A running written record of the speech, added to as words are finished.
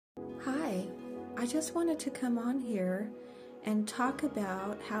Hi, I just wanted to come on here and talk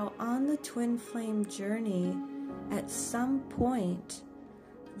about how on the twin flame journey, at some point,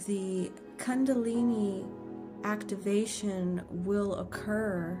 the Kundalini activation will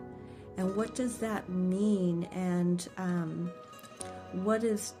occur, and what does that mean, and what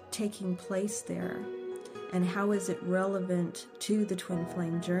is taking place there, and how is it relevant to the twin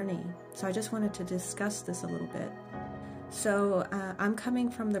flame journey. So I just wanted to discuss this a little bit. So I'm coming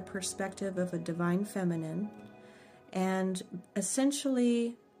from the perspective of a divine feminine, and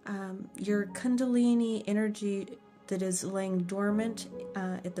essentially your Kundalini energy that is laying dormant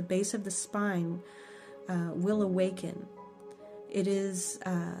at the base of the spine will awaken. It is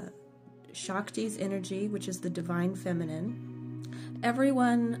Shakti's energy, which is the divine feminine.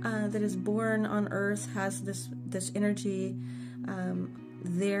 Everyone that is born on earth has this energy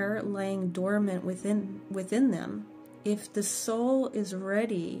there laying dormant within them. If the soul is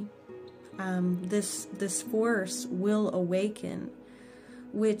ready, this force will awaken,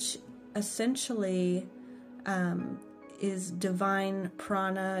 which essentially is divine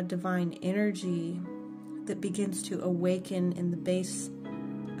prana, divine energy that begins to awaken in the base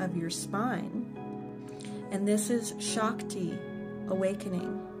of your spine. And this is Shakti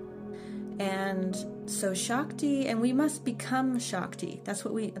awakening. And so Shakti, and we must become Shakti. This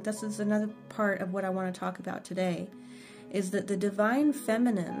is another part of what I want to talk about today, is that the divine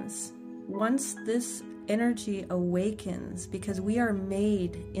feminines, once this energy awakens, because we are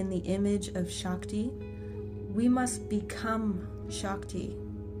made in the image of Shakti, we must become Shakti.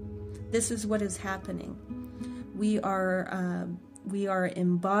 This is what is happening. We are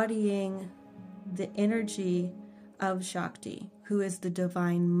embodying the energy of Shakti, who is the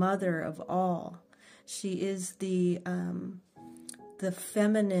divine mother of all. She is the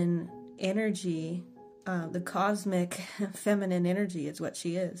feminine energy. The cosmic feminine energy is what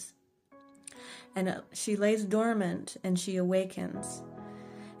she is. And she lays dormant and she awakens.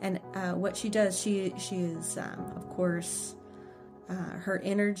 And what she does, she is, of course, her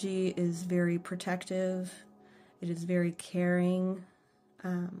energy is very protective. It is very caring.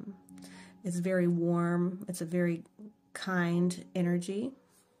 It's very warm. It's a very kind energy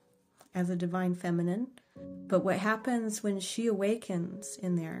as a divine feminine. But what happens when she awakens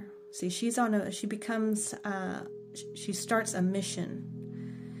in there? See, she starts a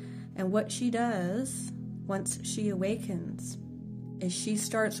mission. And what she does once she awakens is she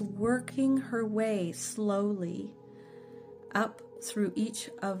starts working her way slowly up through each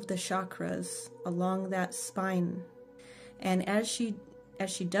of the chakras along that spine. And as she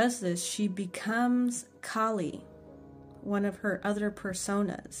does this, she becomes Kali, one of her other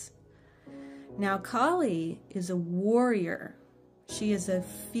personas. Now, Kali is a warrior. She is a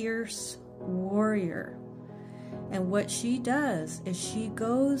fierce warrior. And what she does is she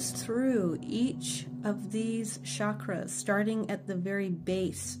goes through each of these chakras, starting at the very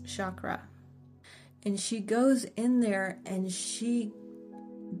base chakra. And she goes in there and she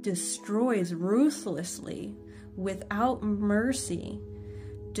destroys ruthlessly, without mercy,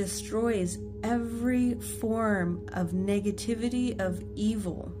 destroys every form of negativity, of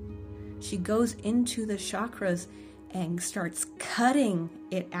evil. She goes into the chakras and starts cutting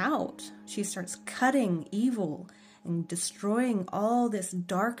it out. She starts cutting evil and destroying all this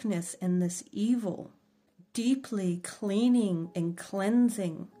darkness and this evil, deeply cleaning and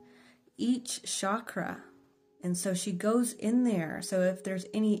cleansing each chakra. And so she goes in there. So if there's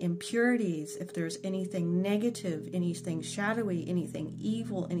any impurities, if there's anything negative, anything shadowy, anything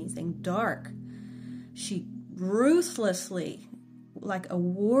evil, anything dark, she ruthlessly, like a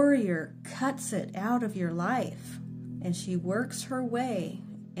warrior, cuts it out of your life. And she works her way,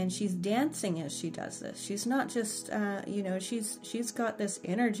 and she's dancing as she does this. She's not just, she's got this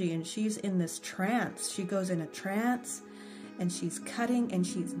energy, and she's in this trance. She goes in a trance, and she's cutting, and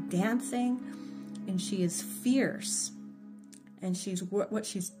she's dancing, and she is fierce. And what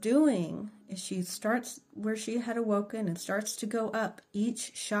she's doing is she starts where she had awoken and starts to go up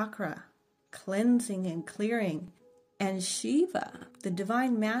each chakra, cleansing and clearing. And Shiva, the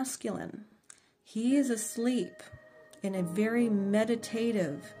divine masculine, he is asleep in a very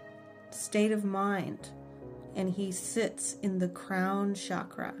meditative state of mind, and he sits in the crown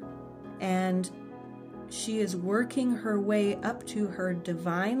chakra, and she is working her way up to her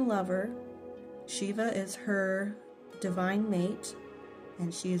divine lover. Shiva is her divine mate,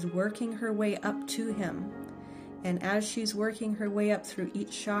 and she is working her way up to him. And as she's working her way up through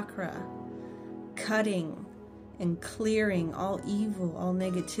each chakra, cutting and clearing all evil, all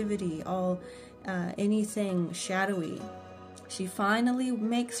negativity, all anything shadowy, she finally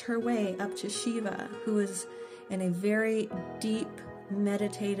makes her way up to Shiva, who is in a very deep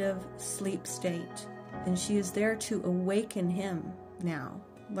meditative sleep state. And she is there to awaken him now,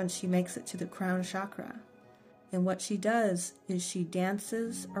 once she makes it to the crown chakra. And what she does is she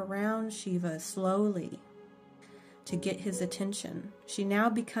dances around Shiva slowly to get his attention. She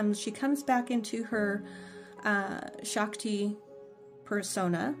comes back into her Shakti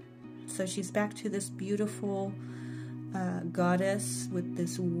persona. So she's back to this beautiful goddess with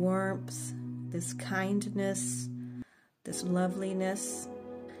this warmth, this kindness, this loveliness.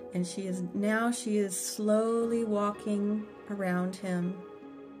 And she is slowly walking around him.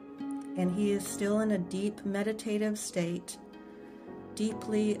 And he is still in a deep meditative state,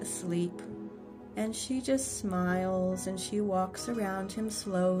 deeply asleep. And she just smiles and she walks around him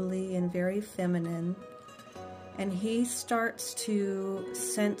slowly and very feminine. And he starts to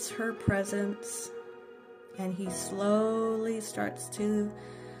sense her presence. And he slowly starts to,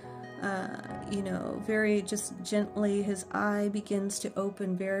 very just gently, his eye begins to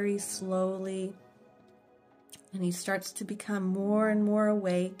open very slowly. And he starts to become more and more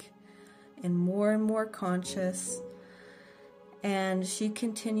awake and more conscious. And she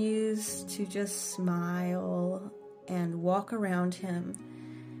continues to just smile and walk around him.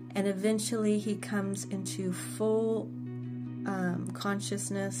 And eventually he comes into full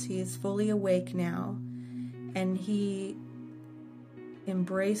consciousness. He is fully awake now. And he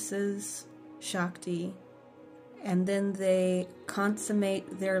embraces Shakti. And then they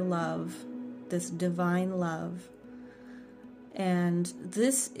consummate their love, this divine love. And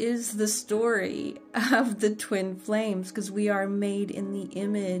this is the story of the twin flames, because we are made in the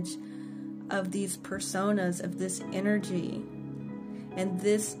image of these personas, of this energy. And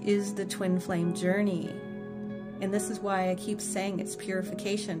this is the twin flame journey. And this is why I keep saying it's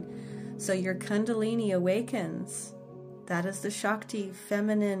purification. So your Kundalini awakens. That is the Shakti,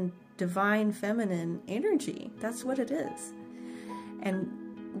 feminine, divine feminine energy. That's what it is. And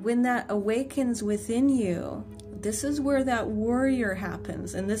when that awakens within you, this is where that warrior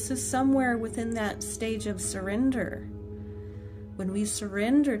happens. And this is somewhere within that stage of surrender. When we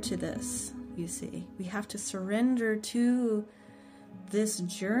surrender to this, you see, we have to surrender to this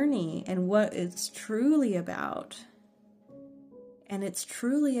journey and what it's truly about. And it's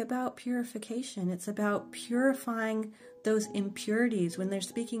truly about purification. It's about purifying those impurities. When they're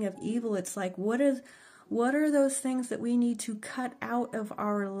speaking of evil, it's like, what are those things that we need to cut out of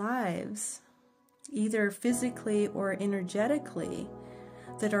our lives, either physically or energetically,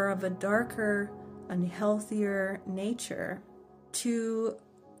 that are of a darker, unhealthier nature, to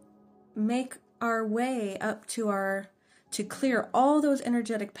make our way up to clear all those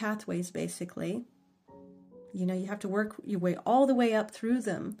energetic pathways, basically. You know, you have to work your way all the way up through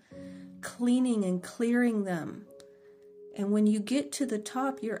them, cleaning and clearing them. And when you get to the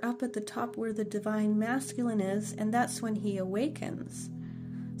top, you're up at the top where the divine masculine is, and that's when he awakens.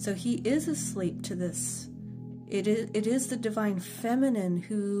 So he is asleep to this. It is the divine feminine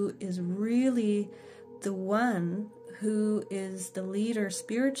who is really the one who is the leader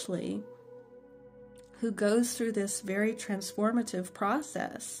spiritually, who goes through this very transformative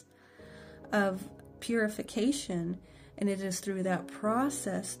process of purification. And it is through that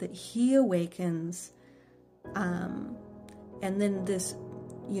process that he awakens. And then this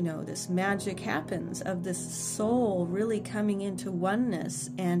magic happens of this soul really coming into oneness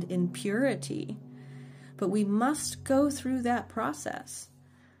and in purity. But we must go through that process.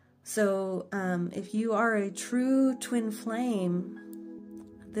 So if you are a true twin flame,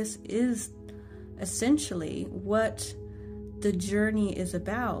 this is essentially what the journey is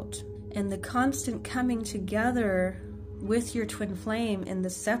about. And the constant coming together with your twin flame and the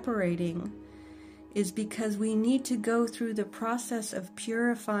separating is because we need to go through the process of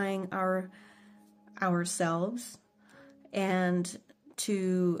purifying ourselves and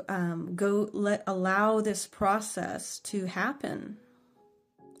to allow this process to happen.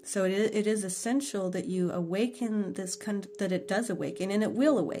 So it is essential that you awaken this, that it does awaken, and it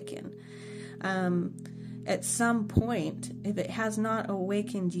will awaken. At some point, if it has not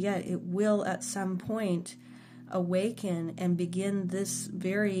awakened yet, it will at some point awaken and begin this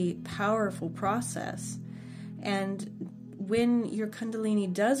very powerful process. And when your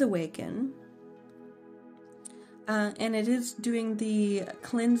Kundalini does awaken, and it is doing the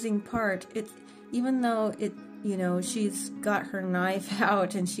cleansing part, even though she's got her knife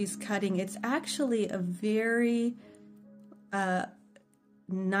out and she's cutting, it's actually a very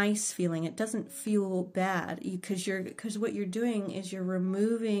nice feeling. It doesn't feel bad because what you're doing is you're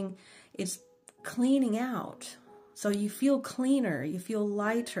removing, it's cleaning out. So you feel cleaner, you feel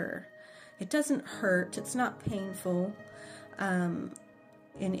lighter. It doesn't hurt, it's not painful in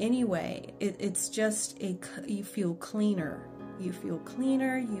any way. It's just you feel cleaner. You feel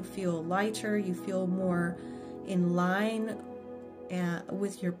cleaner, you feel lighter, you feel more in line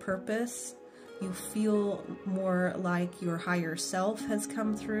with your purpose. You feel more like your higher self has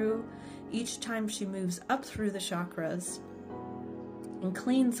come through. Each time she moves up through the chakras and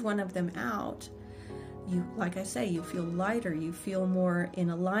cleans one of them out, you, like I say, you feel lighter, you feel more in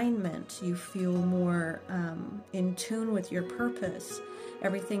alignment, you feel more in tune with your purpose.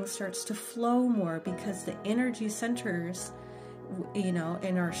 Everything starts to flow more because the energy centers, in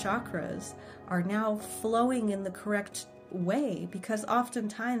our chakras are now flowing in the correct way, because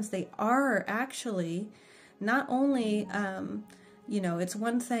oftentimes they are actually not only, it's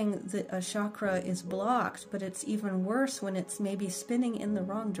one thing that a chakra is blocked, but it's even worse when it's maybe spinning in the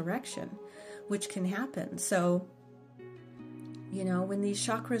wrong direction, which can happen. So, when these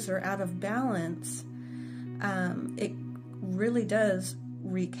chakras are out of balance, it really does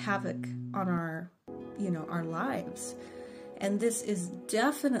wreak havoc on our lives. And this is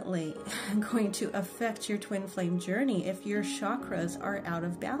definitely going to affect your twin flame journey if your chakras are out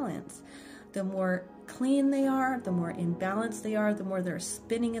of balance. The more clean they are, the more in balance they are, the more they're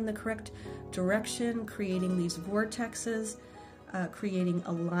spinning in the correct direction, creating these vortexes, creating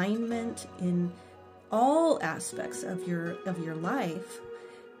alignment in all aspects of your life.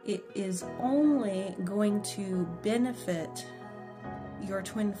 It is only going to benefit your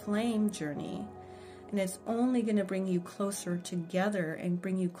twin flame journey. And it's only going to bring you closer together and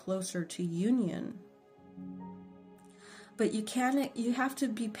bring you closer to union. But you have to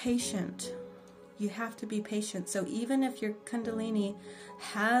be patient. You have to be patient. So even if your Kundalini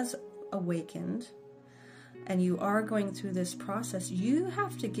has awakened and you are going through this process, you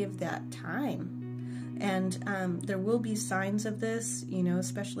have to give that time. And there will be signs of this,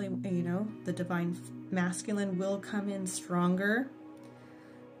 especially, the divine masculine will come in stronger.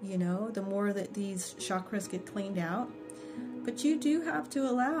 The more that these chakras get cleaned out. But you do have to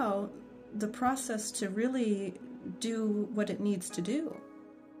allow the process to really do what it needs to do.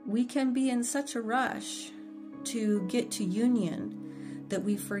 We can be in such a rush to get to union that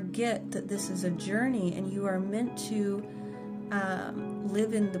we forget that this is a journey and you are meant to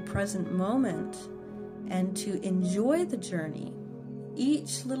live in the present moment and to enjoy the journey,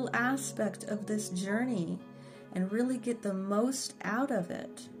 each little aspect of this journey, and really get the most out of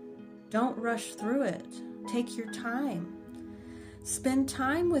it. Don't rush through it. Take your time. Spend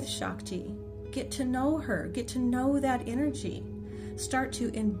time with Shakti. Get to know her. Get to know that energy. Start to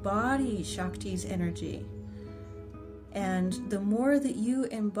embody Shakti's energy. And the more that you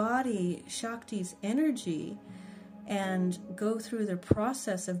embody Shakti's energy and go through the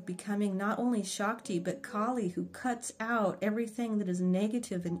process of becoming not only Shakti, but Kali, who cuts out everything that is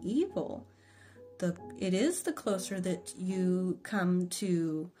negative and evil, it is the closer that you come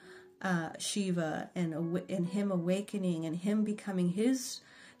to Shiva and him awakening and him becoming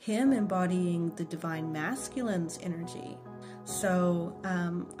him embodying the divine masculine's energy. So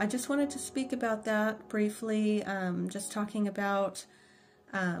I just wanted to speak about that briefly, just talking about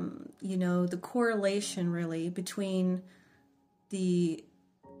the correlation really between the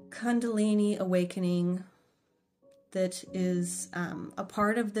Kundalini awakening that is a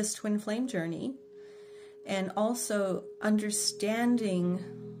part of this twin flame journey, and also understanding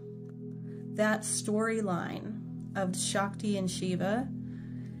that storyline of Shakti and Shiva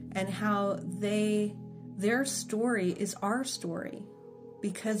and how their story is our story,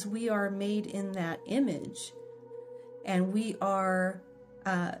 because we are made in that image and we are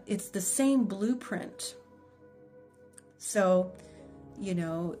it's the same blueprint. So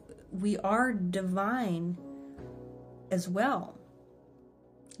we are divine as well.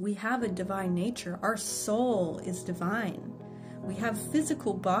 We have a divine nature. Our soul is divine. We have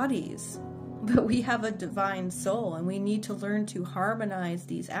physical bodies, but we have a divine soul, and we need to learn to harmonize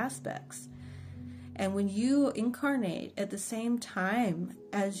these aspects. And when you incarnate at the same time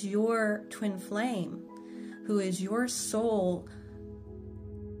as your twin flame, who is your soul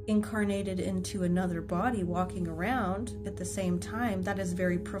incarnated into another body, walking around at the same time, that is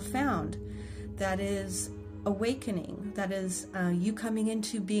very profound. That is awakening. That is you coming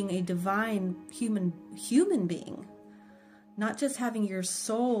into being a divine human being. Not just having your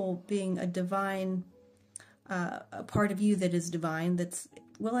soul being a divine, a part of you that is divine,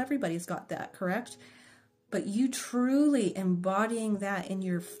 everybody's got that, correct? But you truly embodying that in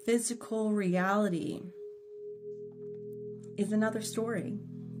your physical reality is another story.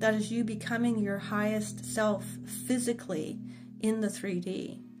 That is you becoming your highest self physically in the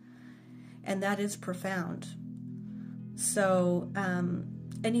 3D. And that is profound. So,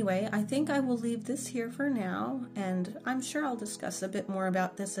 anyway, I think I will leave this here for now, and I'm sure I'll discuss a bit more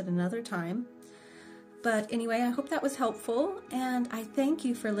about this at another time. But anyway, I hope that was helpful, and I thank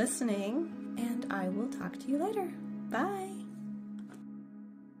you for listening, and I will talk to you later. Bye.